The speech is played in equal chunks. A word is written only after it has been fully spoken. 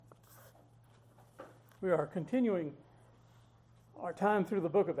We are continuing our time through the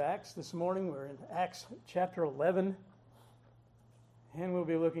book of Acts. This morning we're in Acts chapter 11, and we'll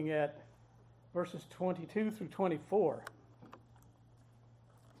be looking at verses 22 through 24.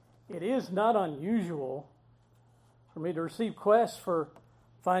 It is not unusual for me to receive requests for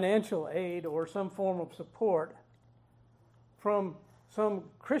financial aid or some form of support from some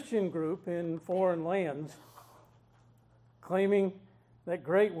Christian group in foreign lands, claiming that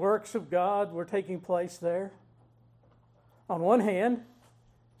great works of God were taking place there. On one hand,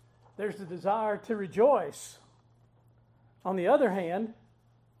 there's the desire to rejoice. On the other hand,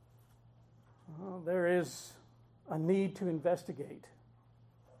 there is a need to investigate.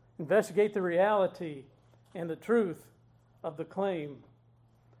 Investigate the reality and the truth of the claim.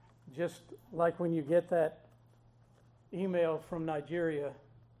 Just like when you get that email from Nigeria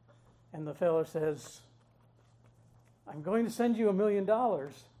and the fellow says, I'm going to send you $1 million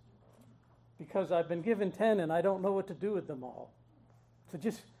because I've been given 10 and I don't know what to do with them all. So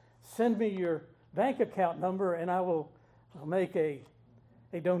just send me your bank account number and I'll make a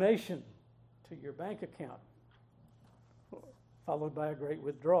donation to your bank account, followed by a great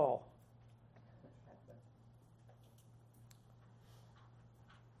withdrawal.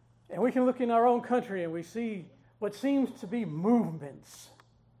 And we can look in our own country and we see what seems to be movements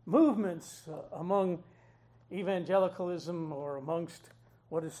among evangelicalism or amongst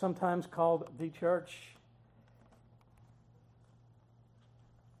what is sometimes called the church.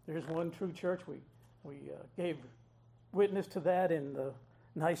 There's one true church. We gave witness to that in the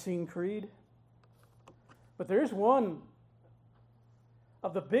Nicene Creed. But there is one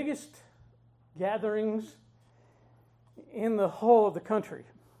of the biggest gatherings in the whole of the country.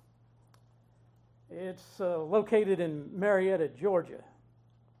 It's located in Marietta, Georgia.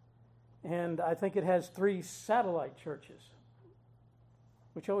 And I think it has 3 satellite churches,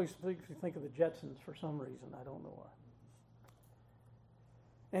 which always makes me think of the Jetsons for some reason. I don't know why.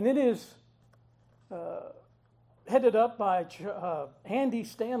 And it is headed up by Andy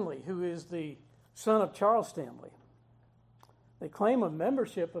Stanley, who is the son of Charles Stanley. They claim a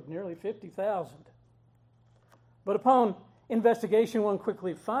membership of nearly 50,000. But upon investigation, one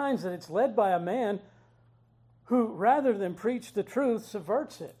quickly finds that it's led by a man who, rather than preach the truth,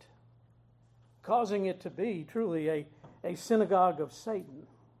 subverts it, causing it to be truly a synagogue of Satan.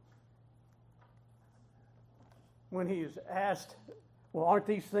 When he is asked, well, aren't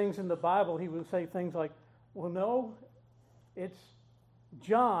these things in the Bible? He will say things like, well, no, it's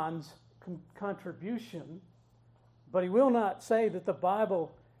John's contribution, but he will not say that the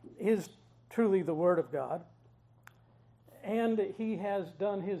Bible is truly the Word of God. And he has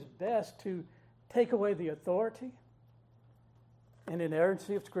done his best to take away the authority and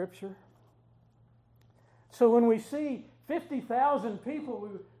inerrancy of Scripture. So when we see 50,000 people,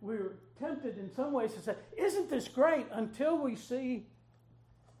 we're tempted in some ways to say, isn't this great, until we see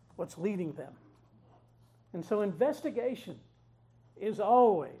what's leading them. And so investigation is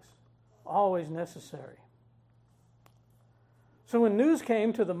always necessary. So when news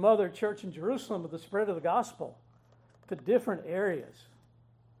came to the mother church in Jerusalem of the spread of the gospel to different areas,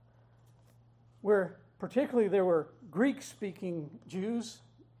 where particularly there were Greek-speaking Jews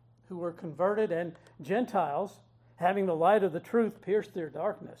who were converted and Gentiles, having the light of the truth pierced their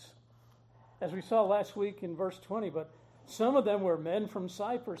darkness. As we saw last week in verse 20, but some of them were men from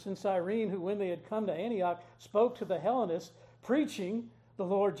Cyprus and Cyrene who, when they had come to Antioch, spoke to the Hellenists, preaching the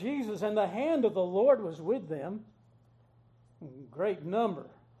Lord Jesus, and the hand of the Lord was with them. A great number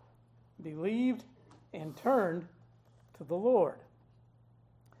believed and turned to the Lord.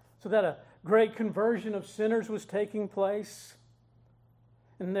 So that a great conversion of sinners was taking place.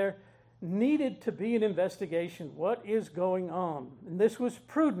 And there needed to be an investigation. What is going on? And this was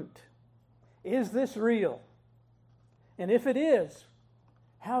prudent. Is this real? And if it is,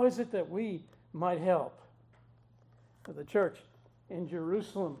 how is it that we might help? The church in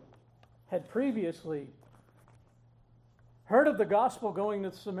Jerusalem had previously heard of the gospel going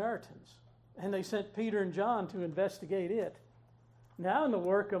to the Samaritans, and they sent Peter and John to investigate it. Now in the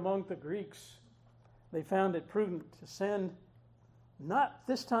work among the Greeks, they found it prudent to send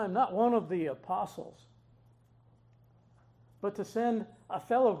not one of the apostles, but to send a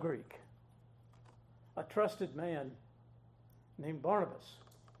fellow Greek, a trusted man named Barnabas.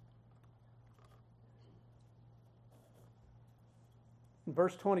 In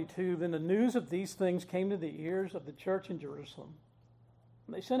verse 22, then the news of these things came to the ears of the church in Jerusalem.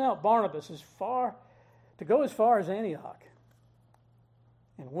 And they sent out Barnabas to go as far as Antioch.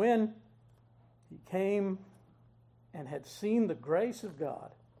 And when he came and had seen the grace of God,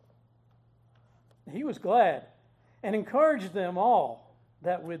 he was glad and encouraged them all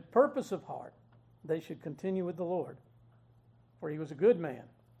that with purpose of heart they should continue with the Lord. For he was a good man,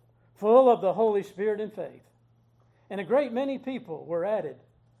 full of the Holy Spirit and faith. And a great many people were added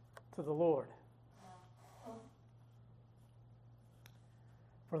to the Lord.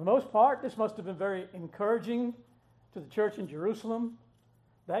 For the most part, this must have been very encouraging to the church in Jerusalem.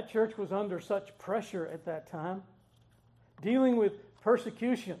 That church was under such pressure at that time, dealing with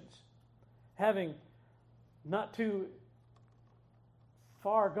persecutions, having not too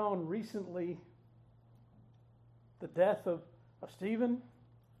far gone recently the death of Stephen.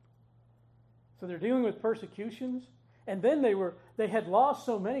 So they're dealing with persecutions. And then they had lost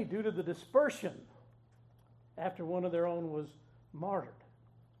so many due to the dispersion after one of their own was martyred.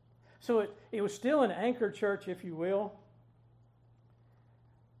 So it was still an anchor church, if you will.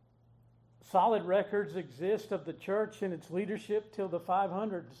 Solid records exist of the church and its leadership till the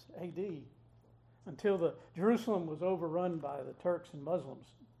 500s AD, until Jerusalem was overrun by the Turks and Muslims.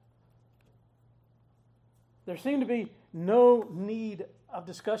 There seemed to be no need of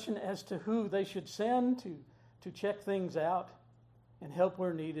discussion as to who they should send to check things out and help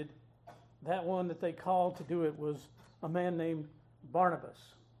where needed. That one that they called to do it was a man named Barnabas.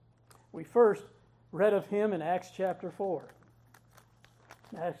 We first read of him in Acts chapter 4.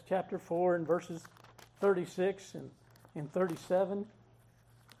 Acts chapter 4 in verses 36 and 37.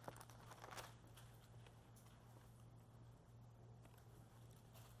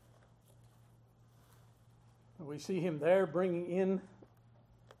 We see him there bringing in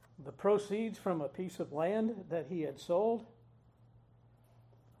the proceeds from a piece of land that he had sold.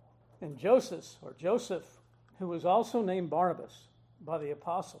 And Joseph, who was also named Barnabas by the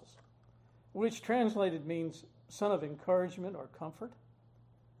apostles, which translated means son of encouragement or comfort,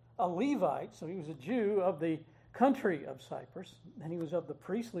 a Levite, so he was a Jew of the country of Cyprus, and he was of the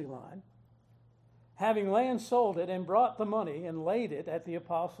priestly line, having land sold it and brought the money and laid it at the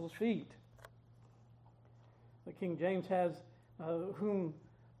apostles' feet. The King James has whom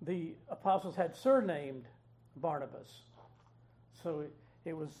the apostles had surnamed Barnabas. So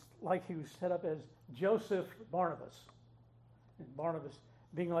it was like he was set up as Joseph Barnabas. And Barnabas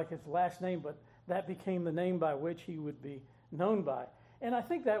being like his last name, but that became the name by which he would be known by. And I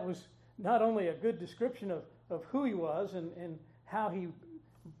think that was not only a good description of who he was and how he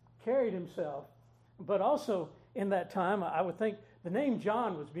carried himself, but also in that time, I would think the name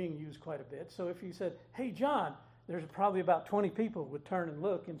John was being used quite a bit. So if you said, "Hey, John," there's probably about 20 people would turn and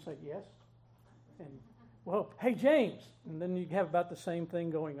look and say, "Yes." And, "Well, hey, James." And then you have about the same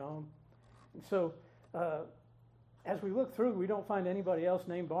thing going on. And so as we look through, we don't find anybody else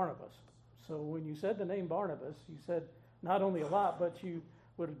named Barnabas. So when you said the name Barnabas, you said not only a lot, but you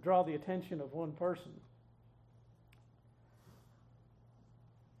would draw the attention of one person.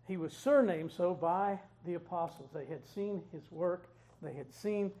 He was surnamed so by the apostles. They had seen his work. They had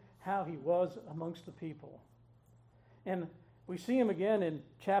seen how he was amongst the people. And we see him again in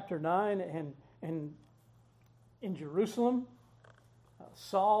chapter 9 and in Jerusalem.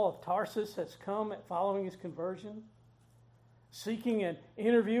 Saul of Tarsus has come following his conversion, seeking an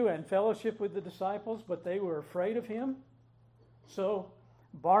interview and fellowship with the disciples, but they were afraid of him. So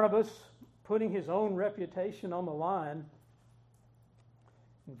Barnabas, putting his own reputation on the line,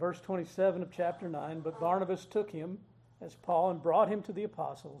 in verse 27 of chapter 9, but Barnabas took him as Paul and brought him to the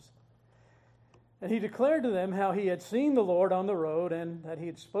apostles. And he declared to them how he had seen the Lord on the road and that he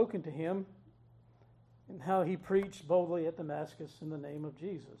had spoken to him and how he preached boldly at Damascus in the name of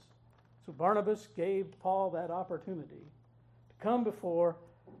Jesus. So Barnabas gave Paul that opportunity to come before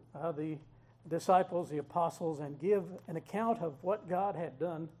the disciples, the apostles, and give an account of what God had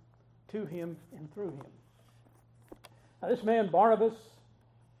done to him and through him. Now, this man Barnabas,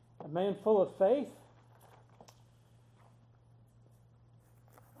 a man full of faith,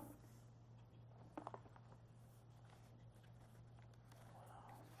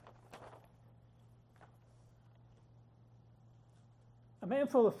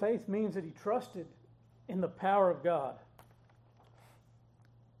 means that he trusted in the power of God.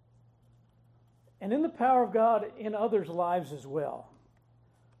 And in the power of God in others' lives as well.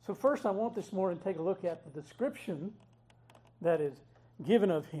 So first I want this morning to take a look at the description that is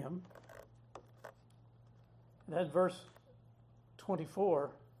given of him. And at verse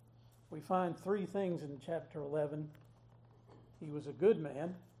 24, we find three things in chapter 11. He was a good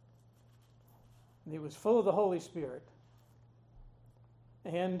man, and he was full of the Holy Spirit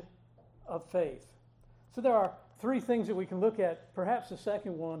and of faith. So there are three things that we can look at. Perhaps the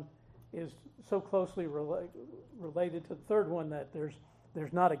second one is so closely related to the third one that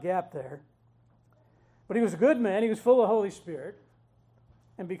there's not a gap there. But he was a good man. He was full of the Holy Spirit.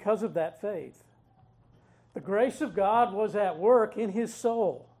 And because of that faith, the grace of God was at work in his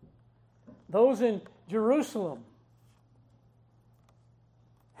soul. Those in Jerusalem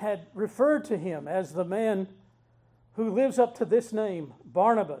had referred to him as the man who lives up to this name,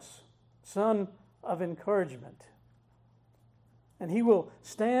 Barnabas, son of encouragement. And he will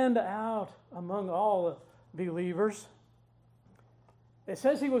stand out among all believers. It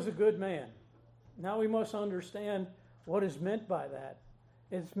says he was a good man. Now we must understand what is meant by that.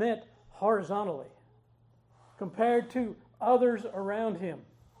 It's meant horizontally. Compared to others around him,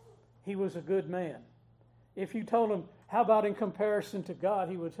 he was a good man. If you told him, how about in comparison to God,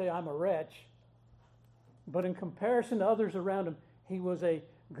 he would say, I'm a wretch. But in comparison to others around him, he was a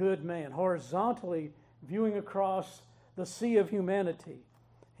good man. Horizontally viewing across the sea of humanity,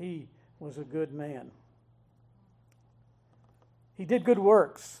 he was a good man. He did good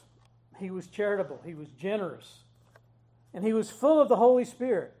works. He was charitable. He was generous. And he was full of the Holy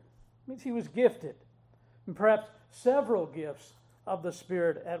Spirit. It means he was gifted. And perhaps several gifts of the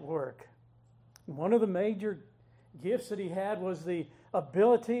Spirit at work. And one of the major gifts that he had was the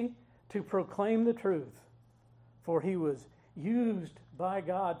ability to proclaim the truth. For he was used by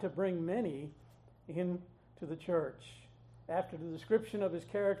God to bring many into the church. After the description of his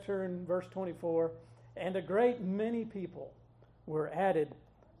character in verse 24, and a great many people were added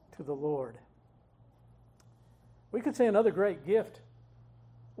to the Lord. We could say another great gift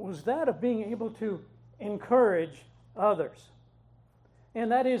was that of being able to encourage others.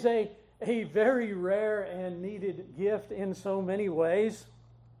 And that is a very rare and needed gift in so many ways,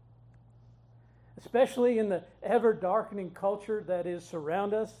 especially in the ever-darkening culture that is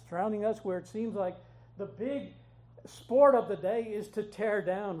surrounding us, where it seems like the big sport of the day is to tear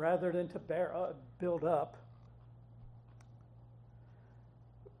down rather than to build up.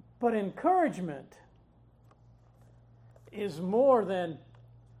 But encouragement is more than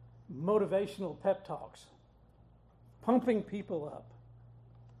motivational pep talks, pumping people up.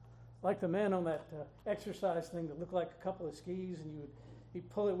 Like the man on that exercise thing that looked like a couple of skis, and he'd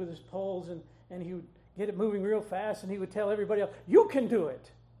pull it with his poles, and he would get it moving real fast, and he would tell everybody else, you can do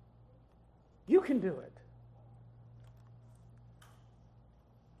it. You can do it.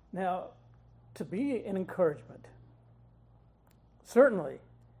 Now, to be an encouragement, certainly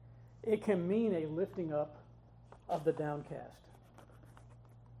it can mean a lifting up of the downcast.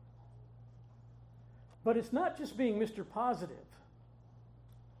 But it's not just being Mr. Positive.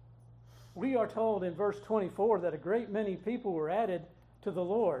 We are told in verse 24 that a great many people were added to the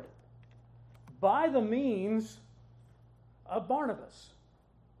Lord by the means of Barnabas,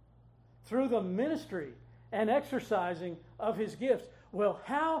 through the ministry and exercising of his gifts. Well,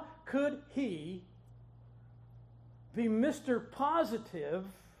 how could he be Mr. Positive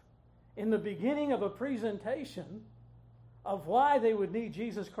in the beginning of a presentation of why they would need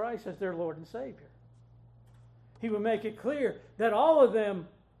Jesus Christ as their Lord and Savior? He would make it clear that all of them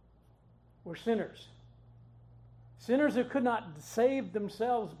were sinners. Sinners who could not save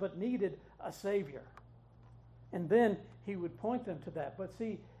themselves but needed a Savior. And then he would point them to that. But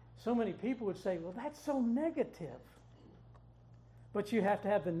see, so many people would say, well, that's so negative. But you have to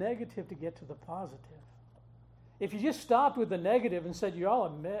have the negative to get to the positive. If you just stopped with the negative and said you're all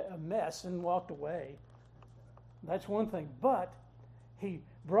a mess and walked away, that's one thing. But he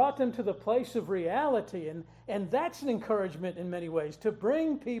brought them to the place of reality, and that's an encouragement in many ways, to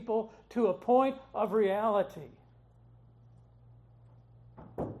bring people to a point of reality.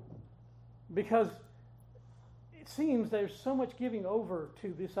 Because it seems there's so much giving over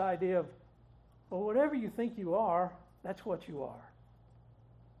to this idea of, well, whatever you think you are, that's what you are.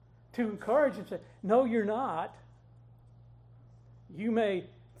 To encourage and say, no, you're not. You may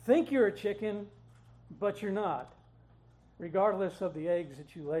think you're a chicken, but you're not, regardless of the eggs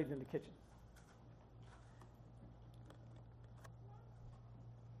that you laid in the kitchen.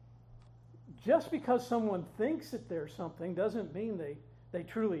 Just because someone thinks that they're something doesn't mean they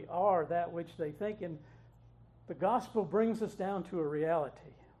truly are that which they think. And the gospel brings us down to a reality.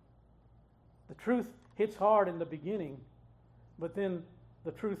 The truth hits hard in the beginning, but then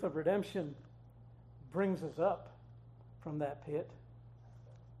the truth of redemption brings us up from that pit.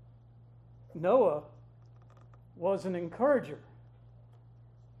 Noah was an encourager.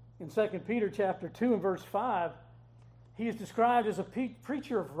 In 2 Peter chapter 2 and verse 5, he is described as a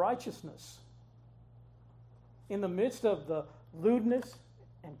preacher of righteousness. In the midst of the lewdness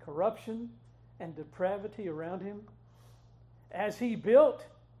and corruption and depravity around him, as he built,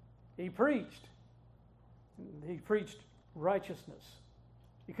 he preached. He preached righteousness.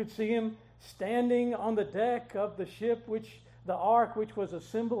 You could see him standing on the deck of the ship, the ark, which was a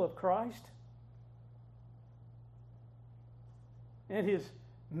symbol of Christ. And his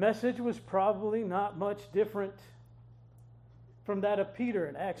message was probably not much different from that of Peter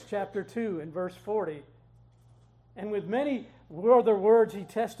in Acts chapter 2 and verse 40. And with many other words he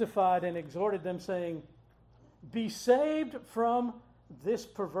testified and exhorted them, saying, "Be saved from this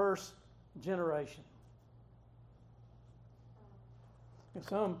perverse generation." And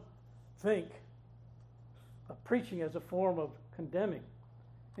some think of preaching as a form of condemning.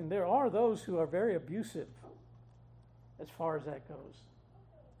 And there are those who are very abusive as far as that goes.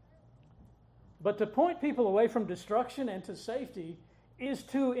 But to point people away from destruction and to safety is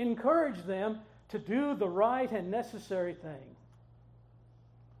to encourage them to do the right and necessary thing.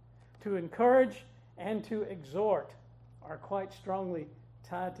 To encourage and to exhort are quite strongly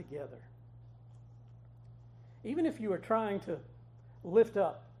tied together. Even if you are trying to lift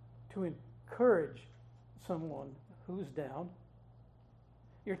up, to encourage someone who's down,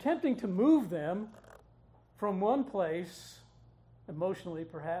 you're attempting to move them from one place, emotionally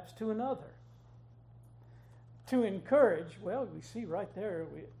perhaps, to another. To encourage, well, we see right there,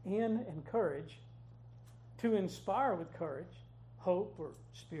 encourage. To inspire with courage, hope or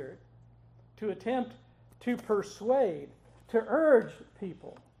spirit. To attempt to persuade, to urge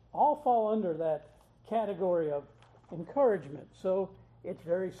people, all fall under that category of encouragement. So it's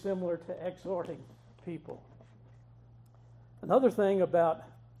very similar to exhorting people. Another thing about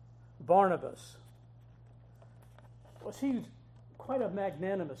Barnabas was he was quite a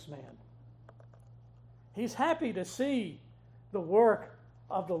magnanimous man. He's happy to see the work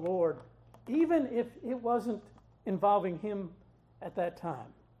of the Lord, even if it wasn't involving him at that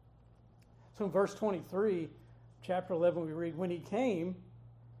time. So in verse 23, chapter 11, we read, "When he came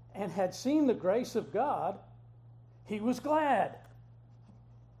and had seen the grace of God, he was glad."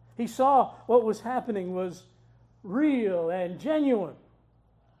 He saw what was happening was real and genuine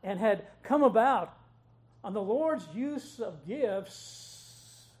and had come about on the Lord's use of gifts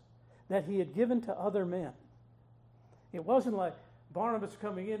that he had given to other men. It wasn't like Barnabas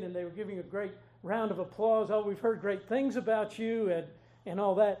coming in and they were giving a great round of applause. "Oh, we've heard great things about you," and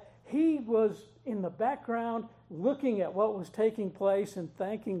all that. He was in the background looking at what was taking place and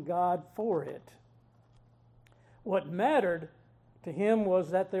thanking God for it. What mattered to him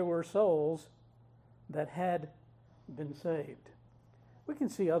was that there were souls that had been saved. We can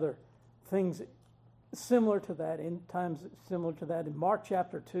see other things similar to that, in times similar to that, in Mark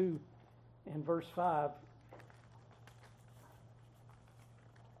chapter 2 and verse 5.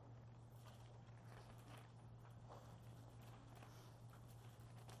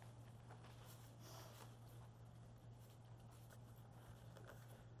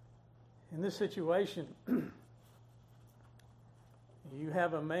 In this situation, you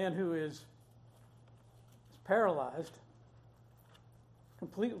have a man who is paralyzed,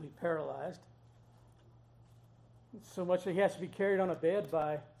 completely paralyzed, so much that he has to be carried on a bed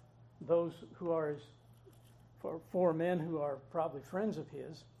by those who are four men who are probably friends of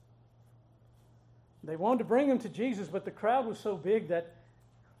his. They wanted to bring him to Jesus, but the crowd was so big that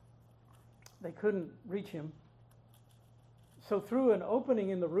they couldn't reach him. So through an opening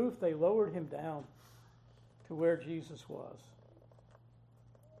in the roof, they lowered him down to where Jesus was.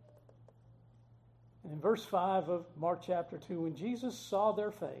 And in verse 5 of Mark chapter 2, when Jesus saw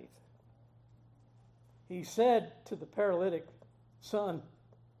their faith, he said to the paralytic, "Son,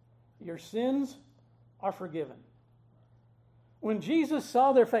 your sins are forgiven." When Jesus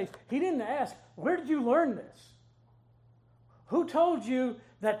saw their faith, he didn't ask, "Where did you learn this? Who told you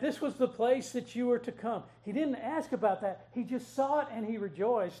that this was the place that you were to come?" He didn't ask about that. He just saw it and he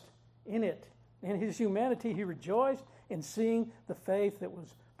rejoiced in it. In his humanity, he rejoiced in seeing the faith that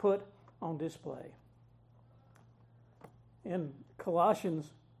was put on display. In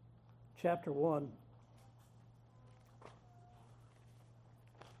Colossians chapter 1,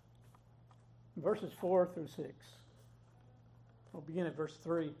 verses 4 through 6, we'll begin at verse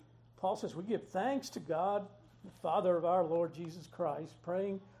 3. Paul says, "We give thanks to God, the Father of our Lord Jesus Christ,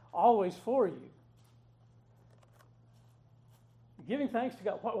 praying always for you." Giving thanks to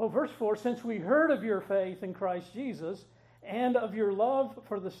God. Well, verse 4, "Since we heard of your faith in Christ Jesus and of your love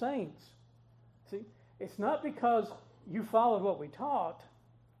for the saints." See, it's not because you followed what we taught.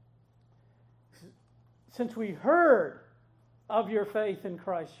 Since we heard of your faith in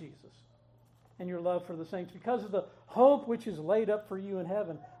Christ Jesus and your love for the saints, because of the hope which is laid up for you in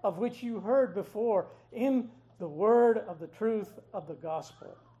heaven, of which you heard before in the word of the truth of the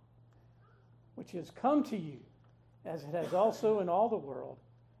gospel, which has come to you, as it has also in all the world,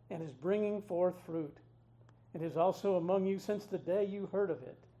 and is bringing forth fruit. It is also among you since the day you heard of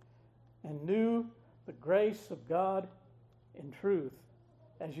it, and knew the grace of God in truth,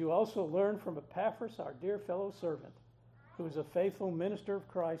 as you also learned from Epaphras, our dear fellow servant, who is a faithful minister of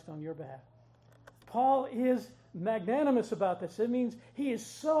Christ on your behalf. Paul is magnanimous about this. It means he is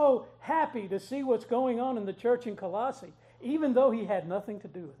so happy to see what's going on in the church in Colossae, even though he had nothing to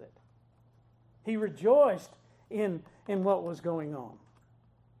do with it. He rejoiced in what was going on.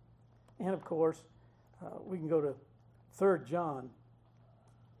 And of course, we can go to 3 John.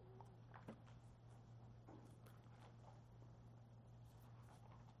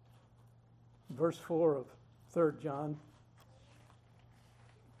 Verse 4 of 3 John.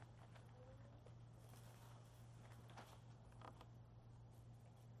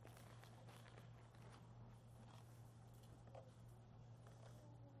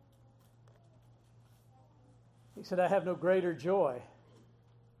 He said, I have no greater joy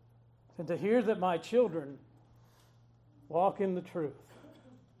than to hear that my children walk in the truth.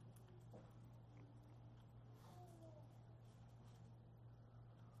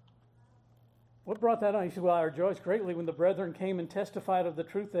 What brought that on? He said, well, I rejoiced greatly when the brethren came and testified of the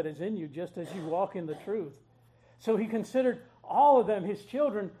truth that is in you, just as you walk in the truth. So he considered all of them his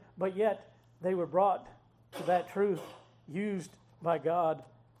children, but yet they were brought to that truth used by God.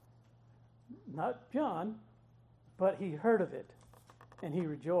 Not John, but he heard of it, and he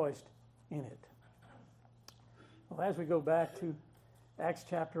rejoiced in it. Well, as we go back to Acts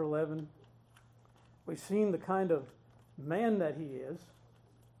chapter 11, we've seen the kind of man that he is.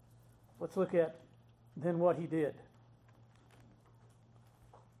 Let's look at then what he did.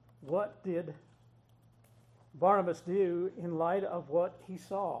 What did Barnabas do in light of what he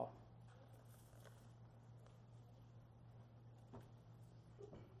saw?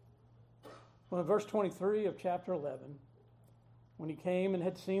 Well, in verse 23 of chapter 11, when he came and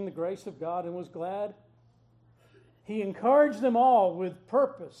had seen the grace of God and was glad, he encouraged them all with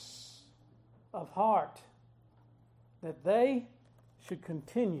purpose of heart that they should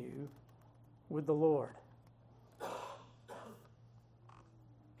continue with the Lord.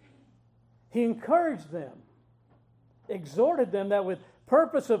 He encouraged them, exhorted them that with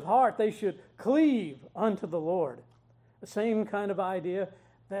purpose of heart they should cleave unto the Lord. The same kind of idea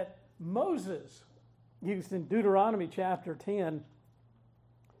that Moses used in Deuteronomy chapter 10.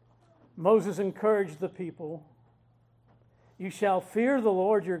 Moses encouraged the people, you shall fear the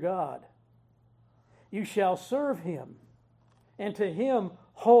Lord your God. You shall serve him, and to him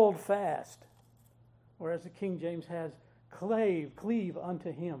hold fast. Whereas the King James has cleave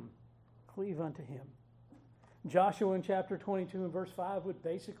unto him. Cleave unto him. Joshua in chapter 22 and verse 5 would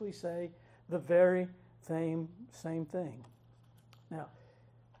basically say the very same thing. Now,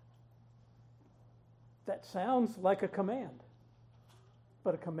 that sounds like a command.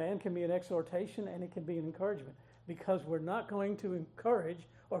 But a command can be an exhortation and it can be an encouragement, because we're not going to encourage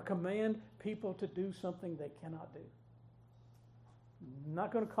or command people to do something they cannot do.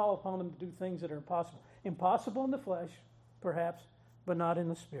 Not going to call upon them to do things that are impossible. Impossible in the flesh, perhaps, but not in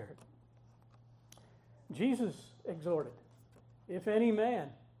the spirit. Jesus exhorted, if any man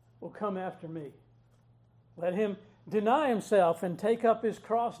will come after me, let him deny himself and take up his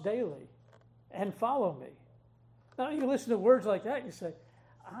cross daily and follow me. Now you listen to words like that and you say,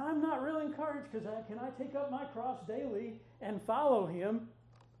 I'm not really encouraged because can I take up my cross daily and follow him?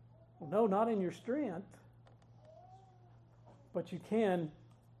 Well, no, not in your strength, but you can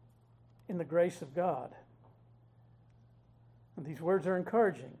in the grace of God. And these words are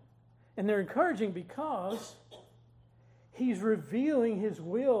encouraging. And they're encouraging because he's revealing his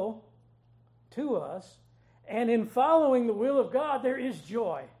will to us. And in following the will of God, there is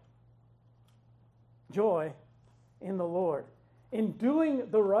joy. Joy in the Lord. In doing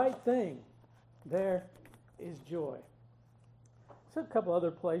the right thing, there is joy. There's a couple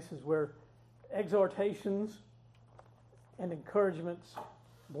other places where exhortations and encouragements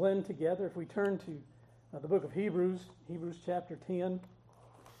blend together. If we turn to the book of Hebrews chapter 10.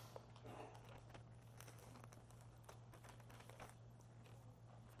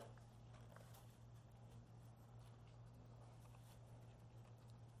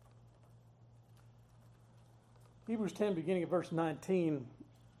 Hebrews 10, beginning at verse 19.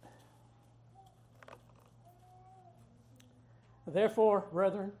 Therefore,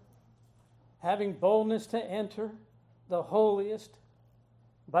 brethren, having boldness to enter the holiest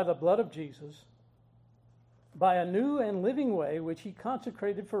by the blood of Jesus, by a new and living way which he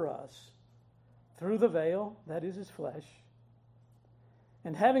consecrated for us, through the veil, that is his flesh,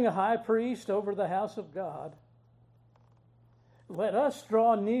 and having a high priest over the house of God, let us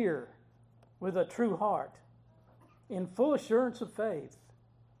draw near with a true heart, in full assurance of faith,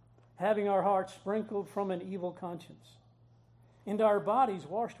 having our hearts sprinkled from an evil conscience, and our bodies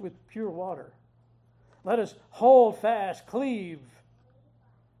washed with pure water. Let us hold fast, cleave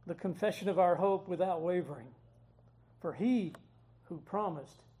the confession of our hope without wavering, for he who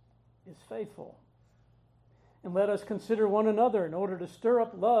promised is faithful. And let us consider one another in order to stir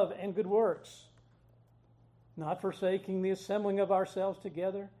up love and good works, not forsaking the assembling of ourselves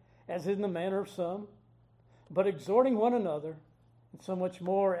together, as in the manner of some, but exhorting one another, and so much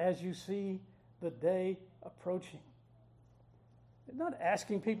more as you see the day approaching. They're not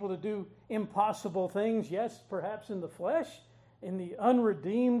asking people to do impossible things. Yes, perhaps in the flesh, in the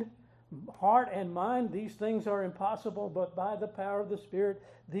unredeemed heart and mind, these things are impossible, but by the power of the Spirit,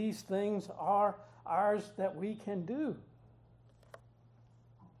 these things are ours that we can do.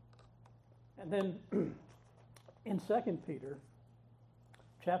 And then in 2 Peter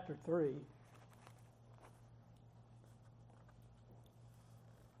chapter 3,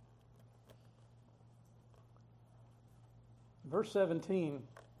 verse 17,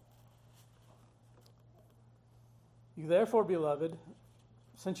 you therefore, beloved,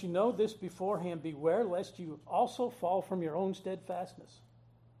 since you know this beforehand, beware lest you also fall from your own steadfastness,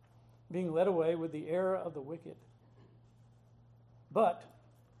 being led away with the error of the wicked. But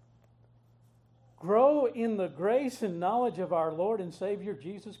grow in the grace and knowledge of our Lord and Savior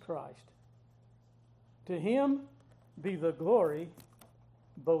Jesus Christ. To him be the glory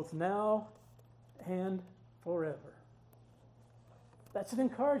both now and forever. That's an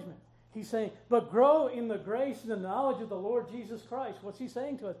encouragement. He's saying, but grow in the grace and the knowledge of the Lord Jesus Christ. What's he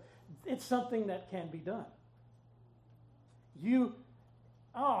saying to us? It's something that can be done. You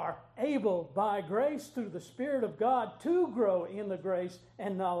are able by grace through the Spirit of God to grow in the grace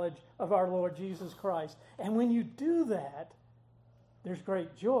and knowledge of our Lord Jesus Christ. And when you do that, there's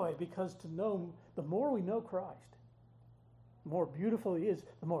great joy, because the more we know Christ, the more beautiful he is,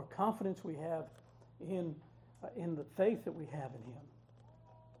 the more confidence we have in the faith that we have in him.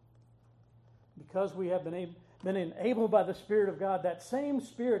 Because we have been enabled by the Spirit of God, that same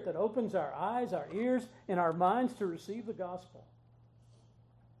Spirit that opens our eyes, our ears, and our minds to receive the gospel.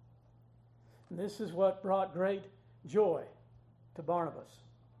 And this is what brought great joy to Barnabas.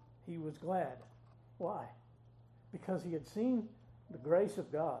 He was glad. Why? Because he had seen the grace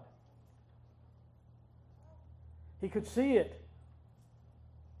of God. He could see it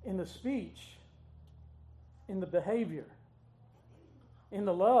in the speech, in the behavior, in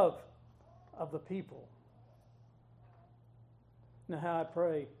the love of the people. Now, how I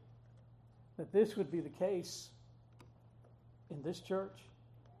pray that this would be the case in this church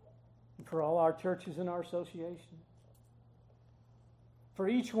and for all our churches in our association, for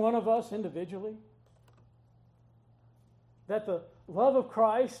each one of us individually, that the love of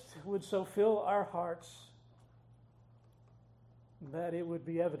Christ would so fill our hearts that it would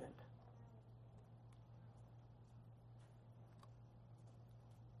be evident.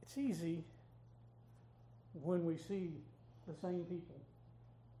 It's easy when we see the same people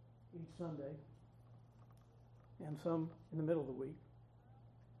each Sunday and some in the middle of the week.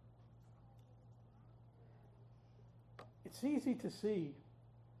 It's easy to see.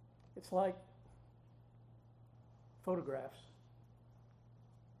 It's like photographs.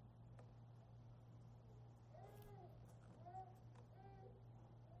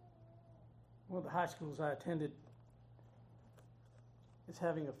 One of the high schools I attended is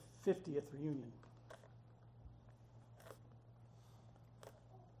having a 50th reunion.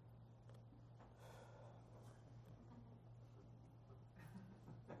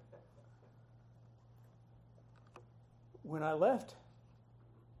 When I left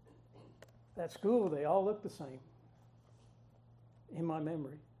that school, they all looked the same in my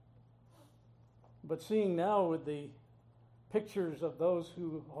memory. But seeing now with the pictures of those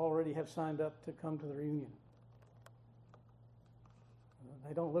who already have signed up to come to the reunion,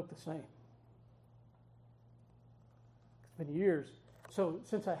 they don't look the same. It's been years. So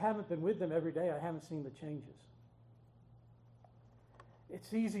since I haven't been with them every day, I haven't seen the changes.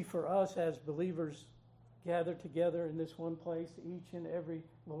 It's easy for us as believers gather together in this one place each and every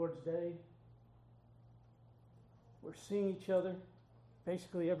Lord's Day. We're seeing each other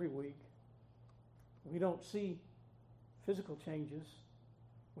basically every week. We don't see physical changes.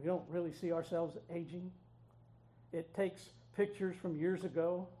 We don't really see ourselves aging. It takes pictures from years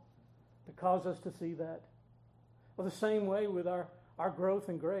ago to cause us to see that. Well, the same way with our growth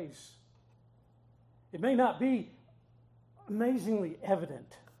in grace. It may not be amazingly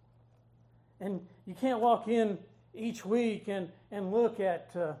evident. And you can't walk in each week and look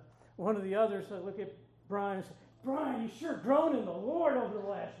at one of the others. So look at Brian and say, Brian, you sure grown in the Lord over the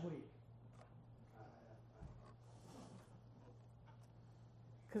last week.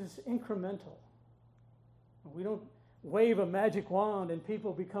 Because it's incremental. We don't wave a magic wand and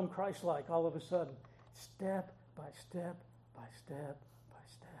people become Christ-like all of a sudden. Step by step by step by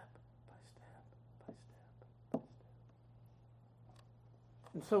step by step by step by step.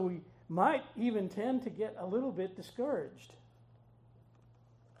 And so we might even tend to get a little bit discouraged.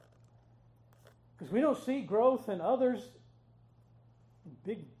 Because we don't see growth in others in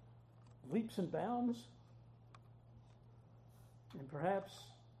big leaps and bounds. And perhaps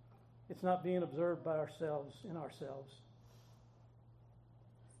it's not being observed by ourselves, in ourselves.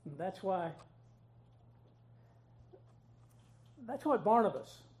 And that's why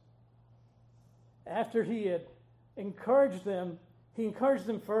Barnabas, after he had encouraged them, he encouraged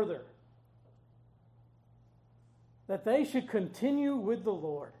them further, that they should continue with the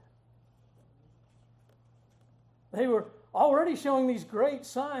Lord. They were already showing these great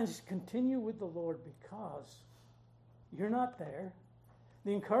signs. Continue with the Lord because you're not there.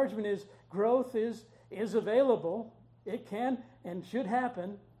 The encouragement is growth is available. It can and should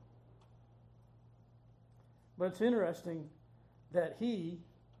happen. But it's interesting that he,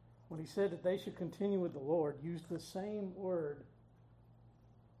 when he said that they should continue with the Lord, used the same word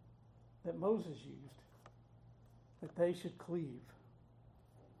that Moses used, that they should cleave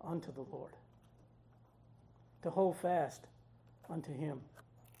unto the Lord, to hold fast unto him.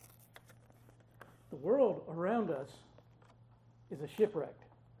 The world around us is a shipwreck.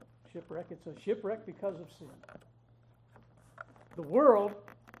 It's a shipwreck because of sin. The world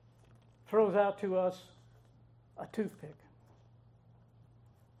throws out to us a toothpick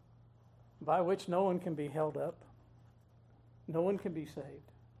by which no one can be held up, no one can be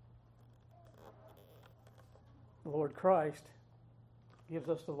saved. The Lord Christ gives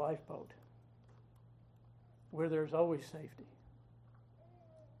us the lifeboat where there's always safety.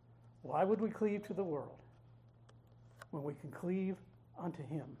 Why would we cleave to the world when we can cleave unto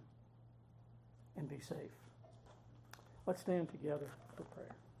him and be safe? Let's stand together for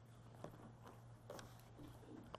prayer.